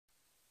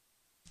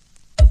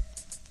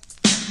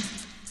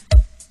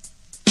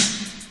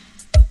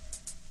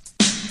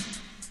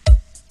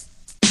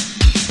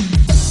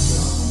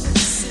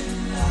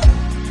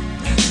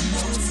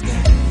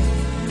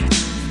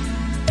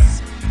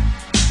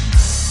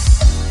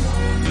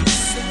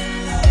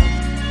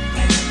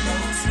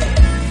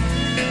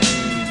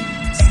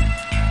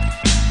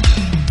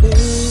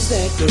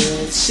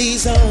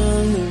She's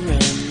on the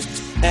run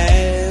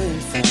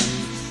and fun,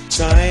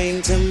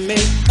 trying to make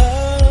a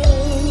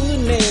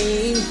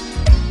name.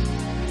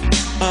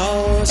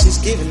 Oh, she's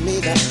giving me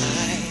the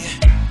eye,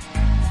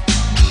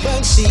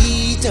 but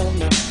she don't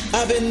know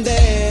I've been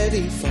there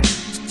before.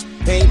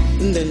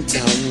 Painting the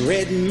town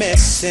red,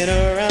 messing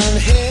around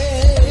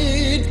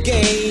head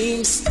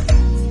games.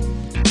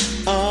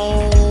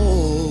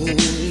 Oh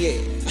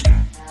yeah.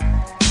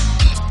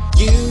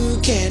 You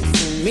can't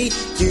fool me,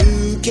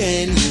 you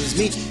can use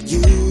me,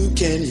 you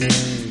can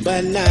use,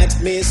 but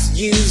not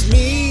misuse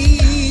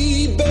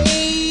me,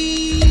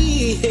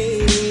 baby.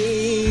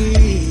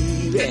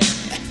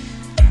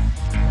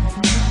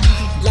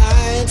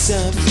 Lights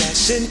are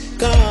flashing,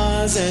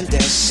 cars are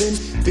dashing,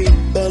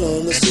 people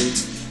on the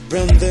streets,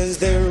 brothers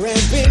they're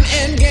rapping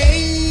and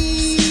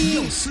games.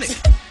 Yo, Slick,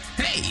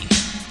 hey.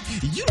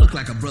 You look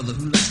like a brother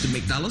who likes to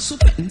make dollars, so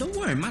betting, don't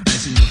worry, my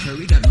dice in no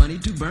hurry. Got money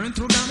to burn,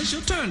 throw down, it's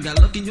your turn. Got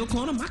luck in your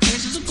corner, my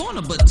cash is a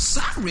corner. But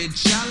sorry,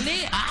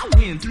 Charlie, I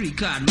win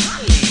 3-card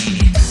money.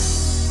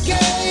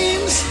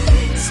 Games,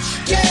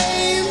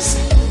 games,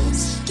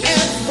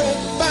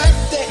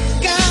 everybody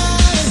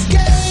got a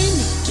game,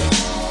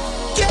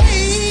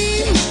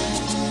 game.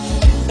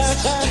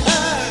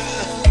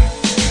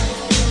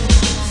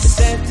 Is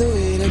that the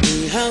way to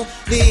be? How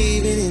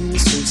living in the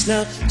streets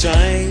now,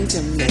 trying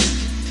to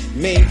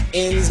make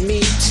ends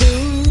meet to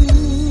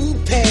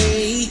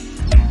pay.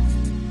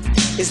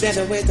 Is that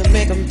the way to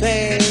make them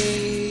pay?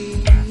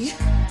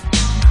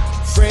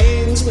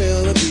 Friends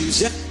will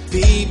abuse ya,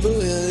 people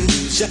will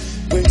use ya.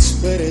 Which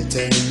would it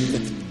turn?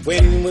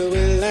 When will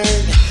we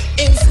learn?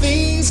 If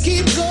things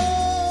keep going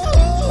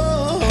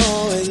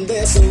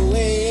this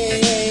way.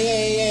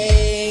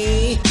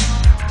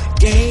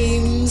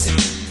 Games,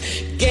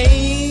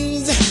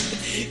 games,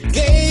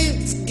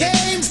 games,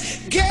 games,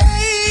 games.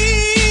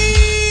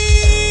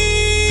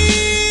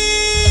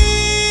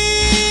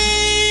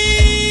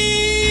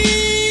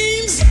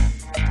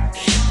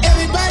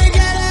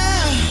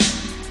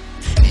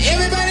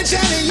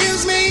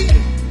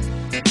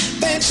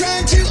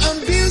 Trying to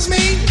abuse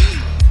me,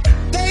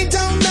 they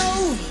don't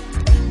know,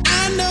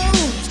 I know,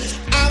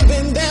 I've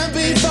been there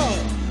before.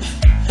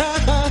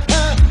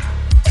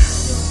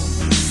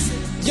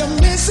 You're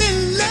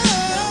missing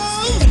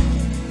love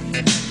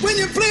when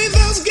you play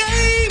those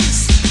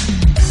games.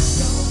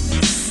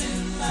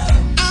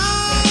 Oh,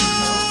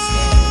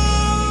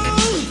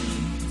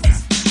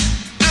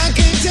 I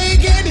can't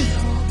take it.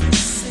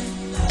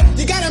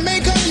 You gotta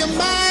make up your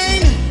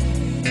mind.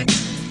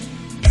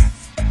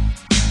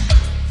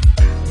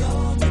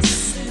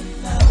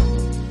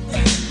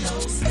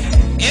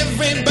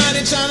 Everybody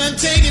trying to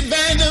take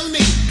advantage of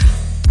me.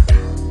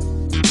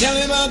 Tell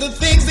me about the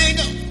things